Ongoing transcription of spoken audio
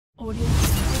Audio.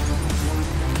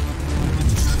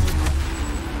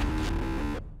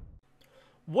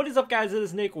 What is up, guys? It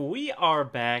is Nick. We are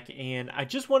back, and I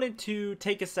just wanted to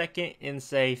take a second and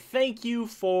say thank you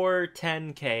for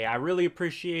 10K. I really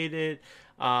appreciate it.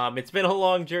 It's been a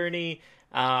long journey,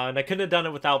 and I couldn't have done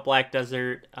it without Black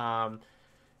Desert.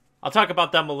 I'll talk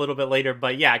about them a little bit later,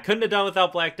 but yeah, I couldn't have done it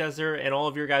without Black Desert and all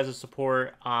of your guys'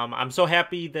 support. I'm so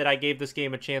happy that I gave this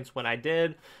game a chance when I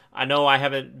did. I know I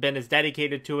haven't been as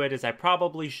dedicated to it as I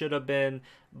probably should have been,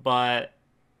 but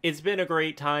it's been a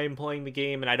great time playing the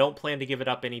game, and I don't plan to give it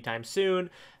up anytime soon.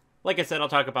 Like I said, I'll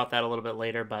talk about that a little bit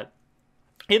later, but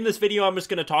in this video, I'm just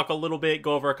going to talk a little bit,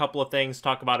 go over a couple of things,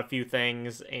 talk about a few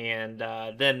things, and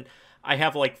then I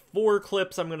have like 4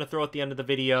 clips I'm going to throw at the end of the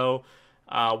video.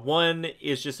 One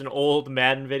is just an old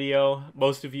Madden video.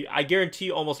 Most of you, I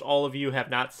guarantee almost all of you have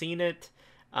not seen it.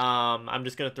 I'm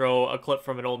just going to throw a clip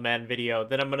from an old Madden video.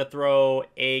 Then I'm going to throw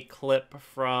a clip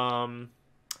from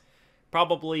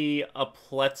probably a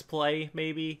Let's Play,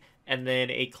 maybe. And then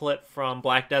a clip from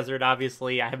Black Desert,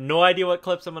 obviously. I have no idea what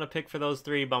clips I'm going to pick for those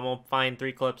 3, but I'm going to find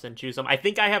 3 clips and choose them. I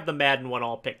think I have the Madden one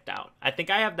all picked out. I think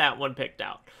I have that one picked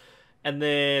out. And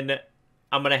then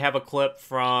I'm going to have a clip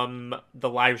from the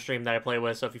live stream that I play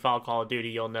with. So if you follow Call of Duty,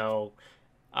 you'll know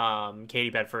Katie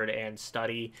Bedford and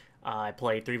Studdy. I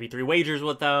play 3v3 wagers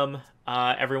with them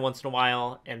every once in a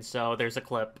while. And so there's a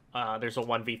clip. There's a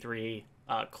 1v3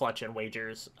 clutch and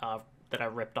wagers that I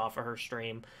ripped off of her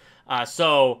stream.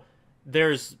 So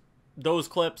there's those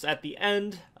clips at the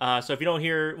end. So if you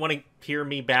don't want to hear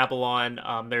me babble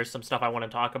on, there's some stuff I want to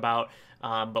talk about.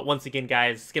 But once again,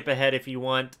 guys, skip ahead if you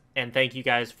want. And thank you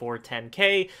guys for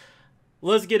 10K.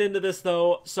 Let's get into this,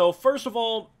 though. So first of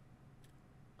all,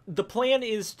 the plan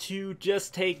is to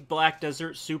just take Black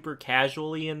Desert super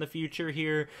casually in the future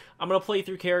here. I'm going to play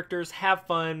through characters, have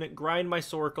fun, grind my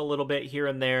Sork a little bit here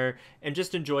and there, and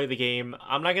just enjoy the game.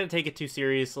 I'm not going to take it too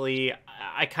seriously.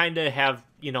 I kind of have,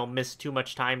 missed too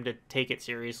much time to take it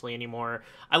seriously anymore.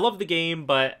 I love the game,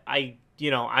 but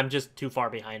I'm just too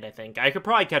far behind, I think. I could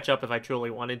probably catch up if I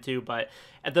truly wanted to, but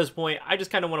at this point, I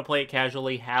just kind of want to play it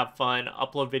casually, have fun,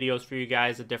 upload videos for you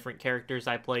guys of different characters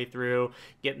I play through,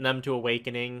 getting them to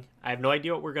Awakening. I have no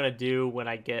idea what we're going to do when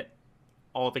I get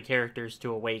all the characters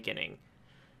to Awakening.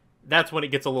 That's when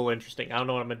it gets a little interesting. I don't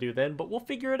know what I'm going to do then, but we'll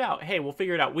figure it out. Hey, we'll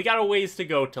figure it out. We got a ways to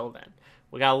go till then.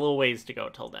 We got a little ways to go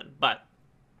till then, but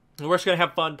we're just going to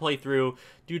have fun, play through,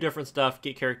 do different stuff,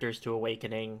 get characters to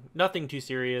Awakening. Nothing too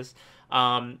serious.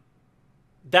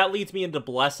 That leads me into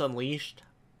Bless Unleashed.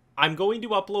 I'm going to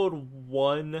upload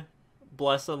 1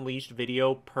 Bless Unleashed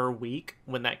video per week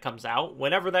when that comes out.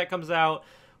 Whenever that comes out,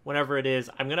 whenever it is,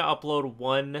 I'm going to upload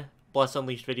 1 Bless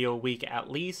Unleashed video a week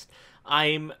at least.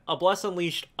 I'm a Bless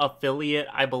Unleashed affiliate,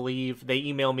 I believe. They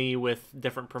email me with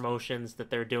different promotions that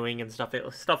they're doing and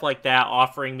stuff like that,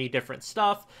 offering me different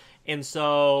stuff. And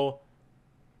so,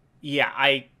 yeah,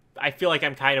 I feel like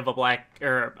I'm kind of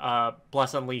a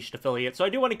Bless Unleashed affiliate. So I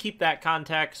do want to keep that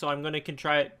contact. So I'm going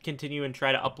to continue and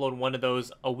try to upload 1 of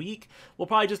those a week. We'll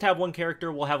probably just have 1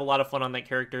 character. We'll have a lot of fun on that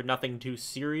character. Nothing too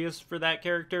serious for that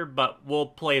character, but we'll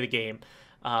play the game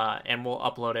and we'll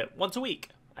upload it once a week,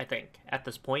 I think, at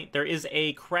this point. There is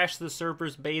a Crash the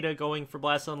Servers beta going for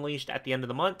Bless Unleashed at the end of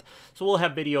the month. So we'll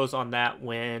have videos on that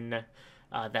when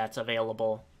that's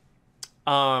available.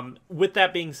 With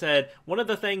that being said, one of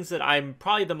the things that I'm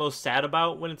probably the most sad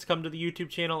about when it's come to the YouTube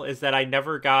channel is that I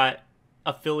never got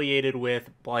affiliated with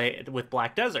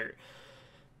Black Desert.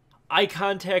 I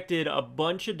contacted a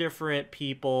bunch of different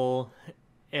people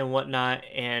and whatnot,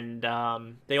 and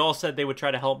they all said they would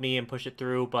try to help me and push it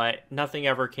through, but nothing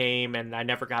ever came, and I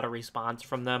never got a response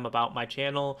from them about my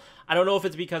channel. I don't know if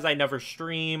it's because I never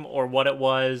stream or what it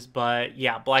was, but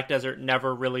yeah, Black Desert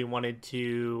never really wanted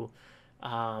to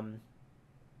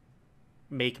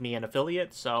make me an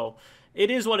affiliate, so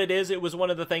it is what it is. It was one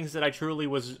of the things that I truly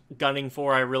was gunning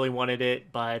for. I really wanted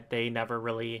it, but they never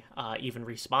really even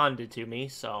responded to me,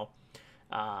 so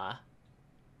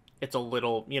it's a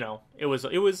little, it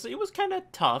was kind of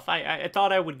tough. I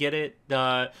thought I would get it.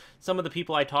 Some of the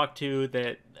people I talked to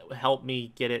that helped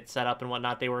me get it set up and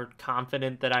whatnot, they were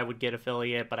confident that I would get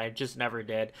affiliate, but I just never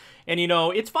did. And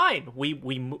it's fine.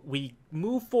 We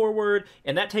move forward,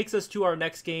 and that takes us to our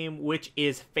next game, which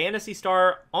is Phantasy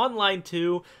Star Online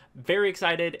 2. Very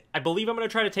excited. I believe I'm going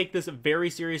to try to take this very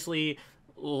seriously,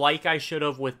 like I should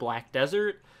have with Black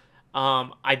Desert.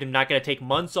 I'm not going to take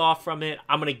months off from it.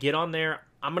 I'm going to get on there.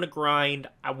 I'm going to grind.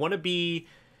 I want to be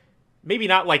maybe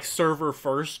not like server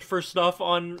first for stuff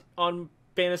on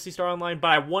Phantasy Star Online, but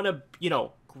I want to,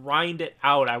 grind it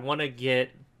out. I want to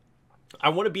get I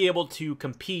want to be able to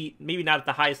compete, maybe not at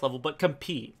the highest level, but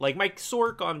compete. Like, my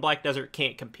Sork on Black Desert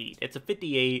can't compete. It's a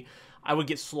 58. I would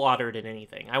get slaughtered in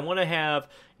anything. I want to have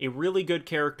a really good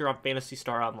character on Phantasy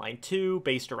Star Online 2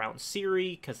 based around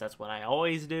Siri, because that's what I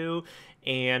always do.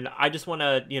 And I just want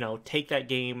to, you know, take that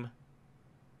game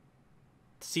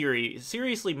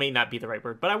seriously may not be the right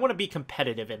word, but I want to be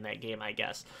competitive in that game, I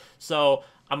guess. So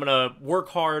I'm going to work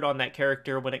hard on that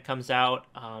character when it comes out.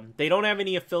 They don't have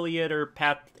any affiliate or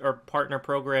partner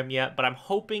program yet, but I'm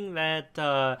hoping that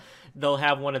they'll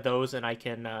have one of those and I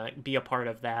can be a part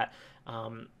of that.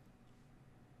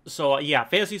 So yeah,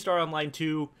 Phantasy Star Online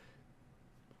 2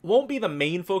 won't be the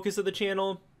main focus of the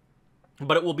channel,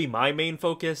 but it will be my main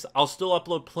focus. I'll still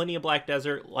upload plenty of Black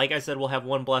Desert. Like I said, we'll have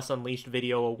one Bless Unleashed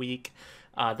video a week.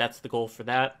 That's the goal for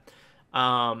that.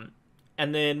 And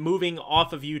then moving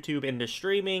off of YouTube into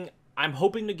streaming, I'm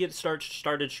hoping to get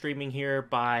started streaming here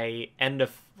by end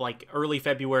of, like, early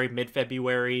February,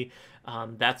 mid-February.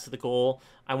 That's the goal.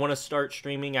 I want to start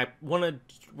streaming.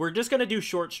 We're just going to do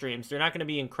short streams. They're not going to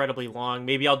be incredibly long.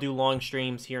 Maybe I'll do long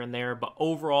streams here and there, but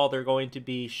overall they're going to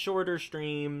be shorter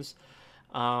streams,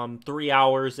 3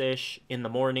 hours-ish in the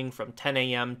morning from 10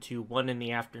 a.m. to 1 in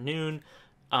the afternoon.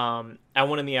 At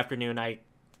 1 in the afternoon, I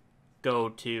go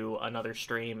to another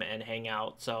stream and hang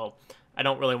out, so I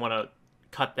don't really want to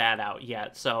cut that out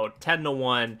yet. So 10 to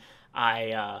 1,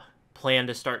 I plan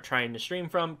to start trying to stream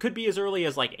from. Could be as early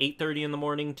as like 8:30 in the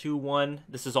morning to 1.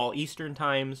 This is all Eastern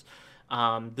times.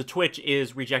 The Twitch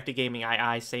is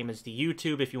RejectedGamingII, same as the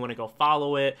YouTube if you want to go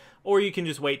follow it, or you can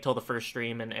just wait till the first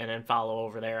stream and follow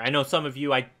over there. I know some of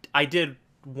you, I did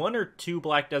 1 or 2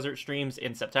 Black Desert streams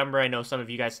in September. I know some of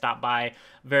you guys stopped by.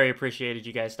 Very appreciated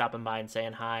you guys stopping by and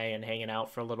saying hi and hanging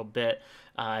out for a little bit.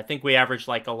 I think we averaged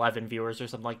like 11 viewers or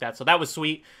something like that, so that was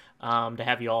sweet to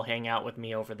have you all hang out with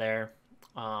me over there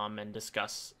and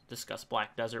discuss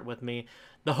Black Desert with me.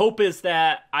 The hope is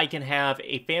that I can have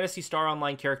a Phantasy Star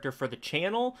Online character for the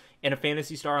channel and a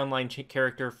Phantasy Star Online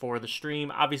character for the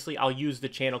stream. Obviously, I'll use the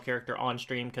channel character on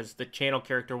stream because the channel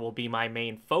character will be my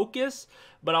main focus,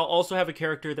 but I'll also have a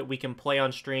character that we can play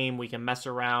on stream, we can mess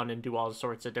around and do all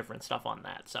sorts of different stuff on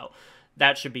that, so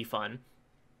that should be fun.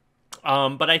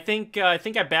 But I think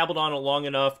I babbled on long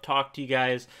enough, talked to you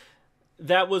guys.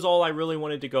 That was all I really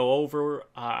wanted to go over.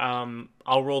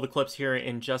 I'll roll the clips here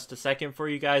in just a second for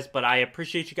you guys, but I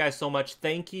appreciate you guys so much.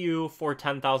 Thank you for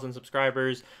 10,000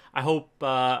 subscribers. I hope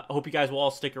you guys will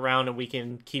all stick around and we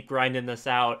can keep grinding this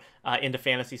out into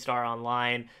Phantasy Star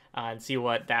Online and see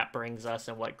what that brings us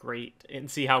and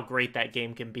see how great that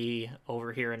game can be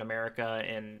over here in America.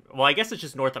 And well, I guess it's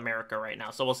just North America right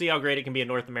now, so we'll see how great it can be in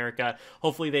North America.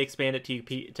 Hopefully they expand it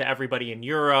to everybody in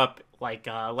Europe, like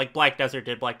Black Desert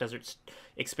did. Black Desert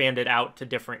expanded out to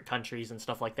different countries and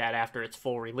stuff like that after its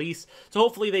full release. So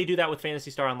hopefully they do that with Phantasy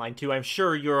Star Online too. I'm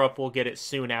sure Europe will get it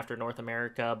soon after North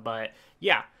America, but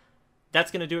yeah,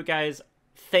 that's going to do it, guys.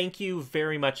 Thank you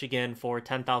very much again for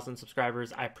 10,000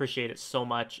 subscribers. I appreciate it so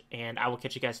much, and I will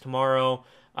catch you guys tomorrow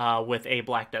with a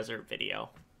Black Desert video.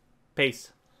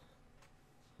 Peace.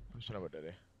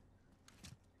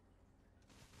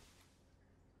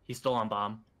 He's still on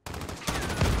bomb.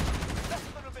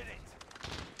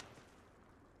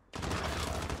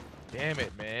 Damn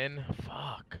it, man.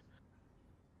 Fuck.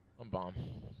 I'm bomb.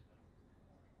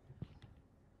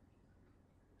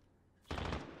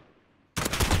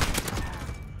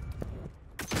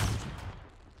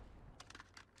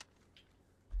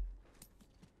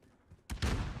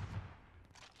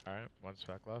 Alright, 1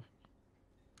 spec left.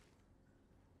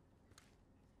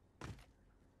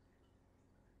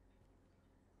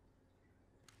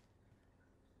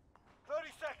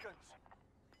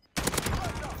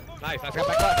 Nice, I got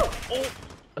back left. Oh,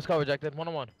 let's go, Rejected.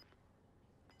 1-on-1.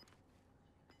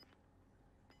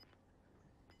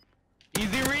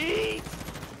 Easy read.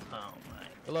 Oh my.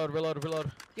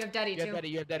 Reload. You have Daddy too.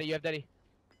 You have Daddy.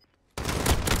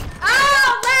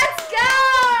 Oh, let's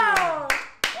go!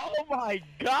 Oh my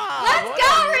god! Let's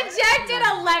go, Rejected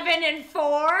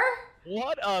 11-4.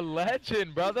 What a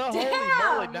legend, brother! Damn.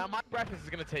 Holy moly! Now my breakfast is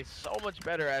gonna taste so much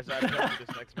better as I play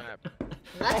this next map.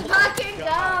 Let's fucking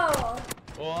go!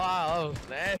 Wow,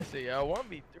 that was nasty.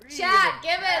 1v3. Chat,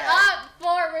 give it up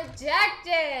for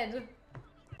Rejected.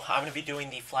 I'm going to be doing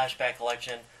the flashback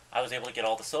collection. I was able to get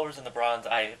all the silvers and the bronze.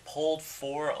 I pulled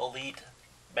 4 elite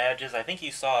badges. I think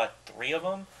you saw 3 of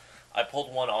them. I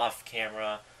pulled 1 off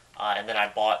camera, and then I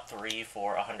bought 3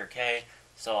 for 100K.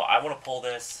 So I want to pull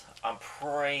this. I'm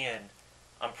praying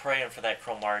for that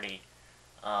Cromartie.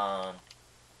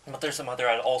 But there's some other.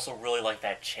 I'd also really like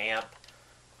that Champ.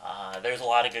 There's a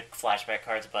lot of good flashback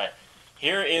cards, but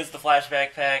here is the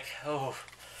flashback pack. Oh,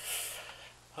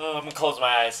 Oh, I'm gonna close my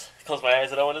eyes. Close my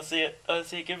eyes. I don't want to see it. I want to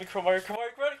see it. Give me Chromatic.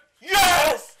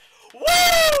 Yes!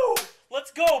 Woo!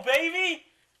 Let's go, baby!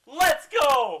 Let's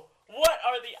go! What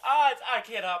are the odds? I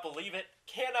cannot believe it.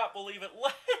 Cannot believe it.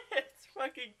 Let's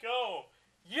fucking go.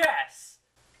 Yes!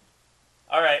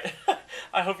 Alright.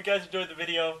 I hope you guys enjoyed the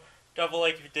video. Drop a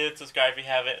like if you did. Subscribe if you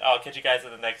haven't. I'll catch you guys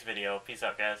in the next video. Peace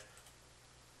out, guys.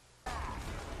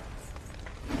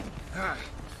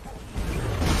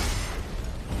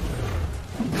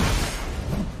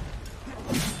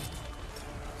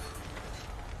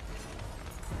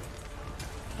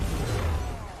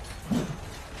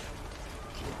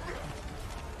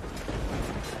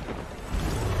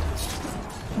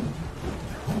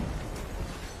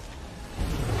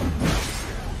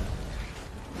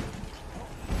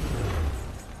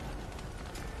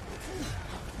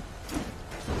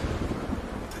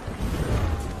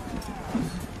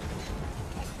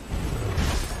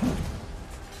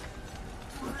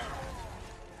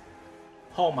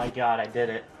 Oh my god, I did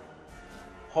it.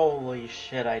 Holy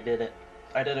shit, I did it.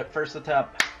 I did it first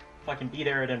attempt. Fucking beat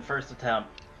Aridin first attempt.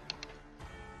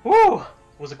 Woo! It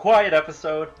was a quiet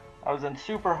episode. I was in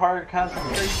super hard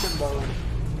concentration mode.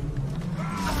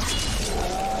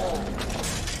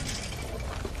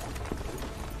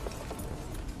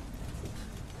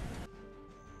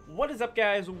 What is up,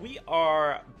 guys? We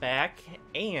are back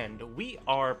and we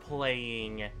are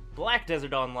playing Black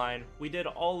Desert Online. We did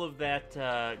all of that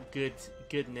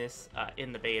goodness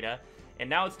in the beta, and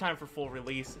now it's time for full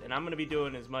release, and I'm going to be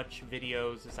doing as much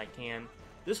videos as I can.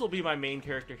 This will be my main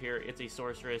character here. It's a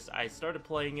sorceress. I started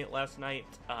playing it last night.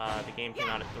 The game came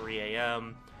out at 3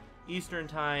 a.m. Eastern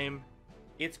Time.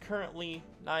 It's currently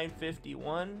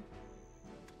 9:51,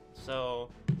 so,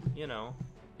 you know,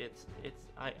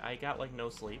 I got like no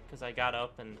sleep because I got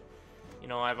up and, you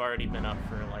know, I've already been up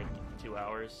for like 2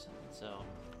 hours, so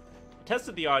I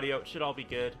tested the audio. It should all be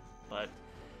good, but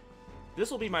this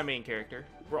will be my main character.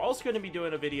 We're also going to be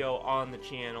doing a video on the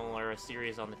channel, or a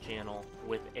series on the channel,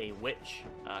 with a witch,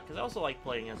 because I also like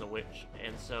playing as a witch,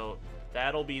 and so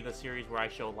that'll be the series where I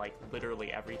show like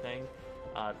literally everything.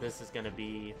 This is going to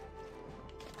be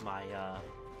my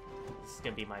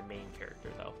main character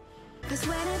though. 'Cause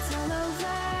when it's all over,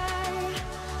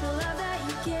 the love that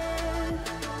you give